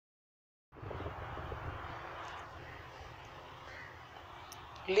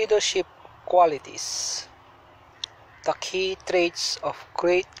Leadership qualities. The key traits of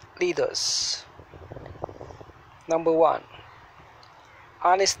great leaders. Number 1.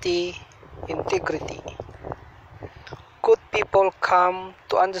 Honesty, integrity. Good people come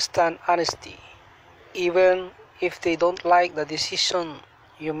to understand honesty, even if they don't like the decision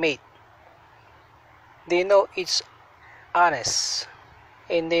you made. They know it's honest,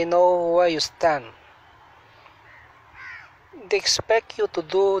 and they know where you stand. They expect you to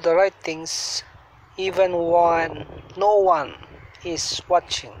do the right things, even when no one is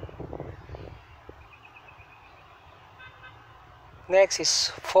watching. Next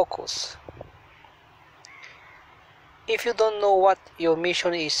is focus. If you don't know what your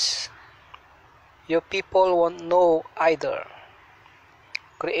mission is, your people won't know either.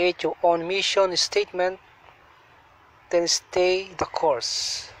 Create your own mission statement, then stay the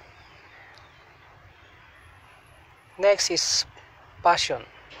course. Next is passion.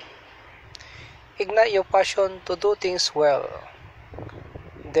 Ignite your passion to do things well.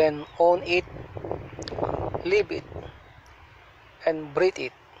 Then own it, live it, and breathe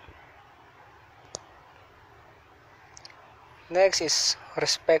it. Next is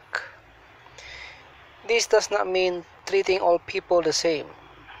respect. This does not mean treating all people the same.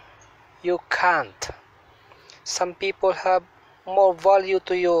 You can't. Some people have more value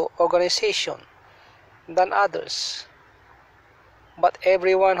to your organization than others. But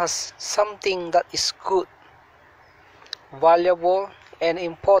everyone has something that is good, valuable, and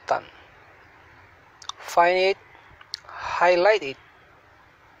important. Find it, highlight it,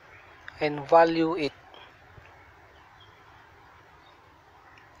 and value it.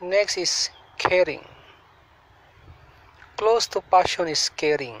 Next is caring. Close to passion is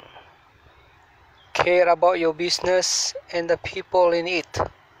caring. Care about your business and the people in it.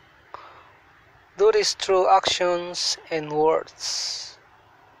 Do this through actions and words.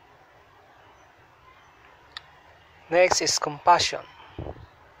 Next is compassion.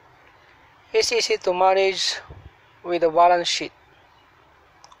 It's easy to manage with a balance sheet,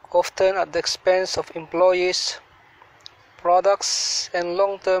 often at the expense of employees, products, and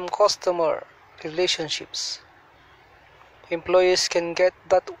long-term customer relationships. Employees can get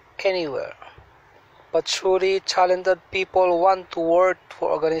that anywhere, but truly talented people want to work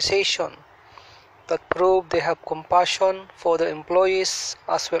for organizations that prove they have compassion for the employees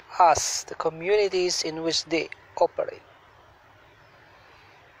as well as the communities in which they operate.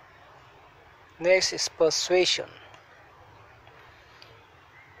 Next is persuasion.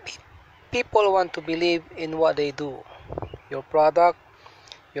 People want to believe in what they do, your product,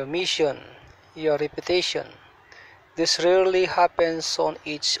 your mission, your reputation. This rarely happens on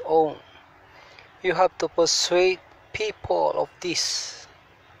its own. You have to persuade people of this.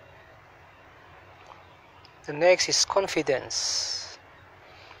 The next is confidence.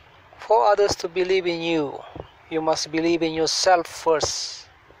 For others to believe in you, you must believe in yourself first.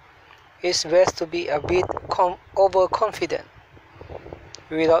 It's best to be a bit overconfident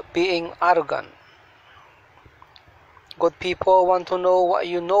without being arrogant. Good people want to know what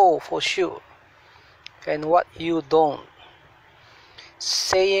you know for sure and what you don't.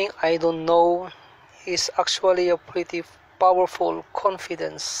 Saying I don't know is actually a pretty powerful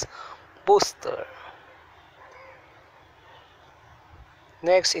confidence booster.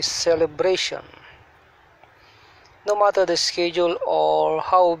 Next is celebration. No matter the schedule or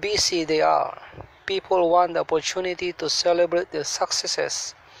how busy they are, people want the opportunity to celebrate their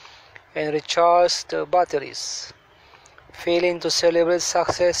successes and recharge their batteries. Failing to celebrate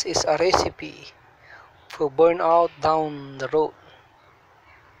success is a recipe for burnout down the road.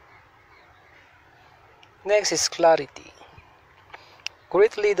 Next is clarity.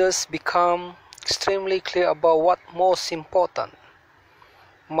 Great leaders become extremely clear about what's most important.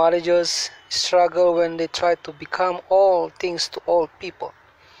 Managers struggle when they try to become all things to all people,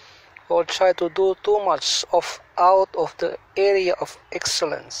 or try to do too much out of the area of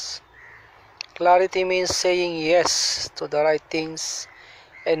excellence. Clarity means saying yes to the right things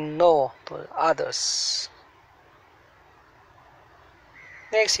and no to others.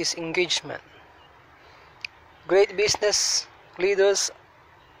 Next is engagement. Great business leaders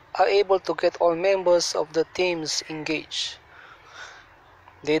are able to get all members of the teams engaged.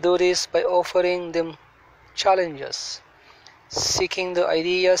 They do this by offering them challenges, seeking the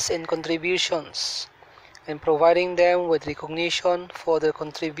ideas and contributions, and providing them with recognition for their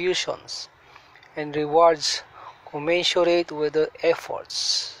contributions and rewards commensurate with their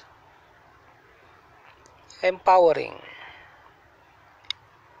efforts. Empowering.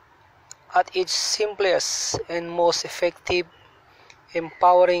 At its simplest and most effective,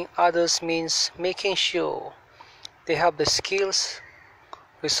 empowering others means making sure they have the skills,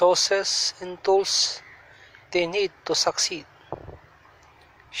 resources, and tools they need to succeed.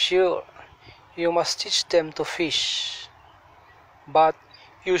 Sure, you must teach them to fish, but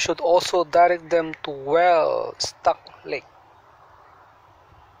you should also direct them to well-stocked lake.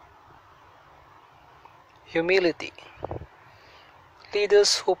 Humility.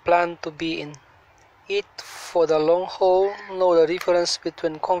 Leaders who plan to be in it for the long haul know the difference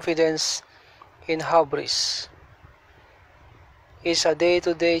between confidence and hubris. It's a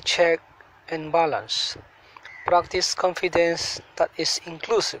day-to-day check and balance. Practice confidence that is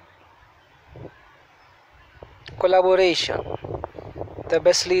inclusive. Collaboration. The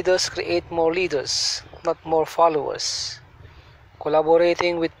best leaders create more leaders, not more followers.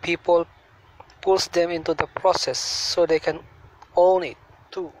 Collaborating with people pulls them into the process so they can own it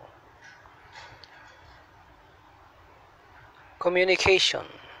too. Communication.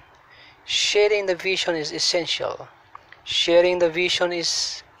 Sharing the vision is essential. Sharing the vision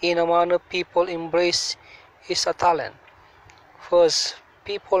is in a manner people embrace is a talent. First,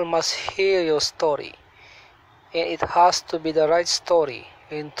 people must hear your story, and it has to be the right story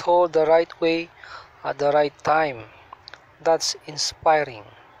and told the right way at the right time. That's inspiring.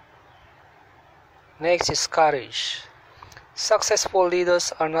 Next is courage. Successful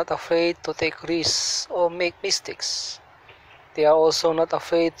leaders are not afraid to take risks or make mistakes. They are also not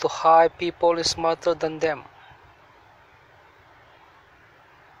afraid to hire people smarter than them.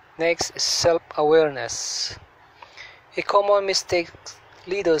 Next is self-awareness. A common mistake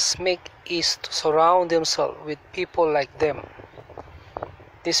leaders make is to surround themselves with people like them.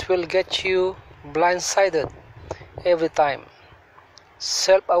 This will get you blindsided every time.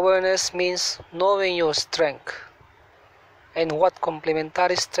 Self-awareness means knowing your strength and what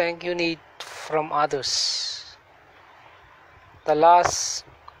complementary strength you need from others. The last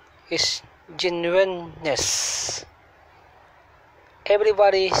is genuineness.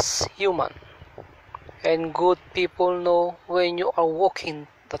 Everybody is human, and good people know when you are walking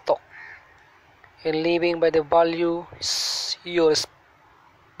the talk and living by the values you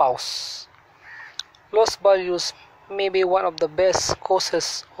espouse. Lost values may be one of the best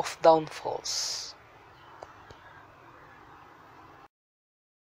causes of downfalls.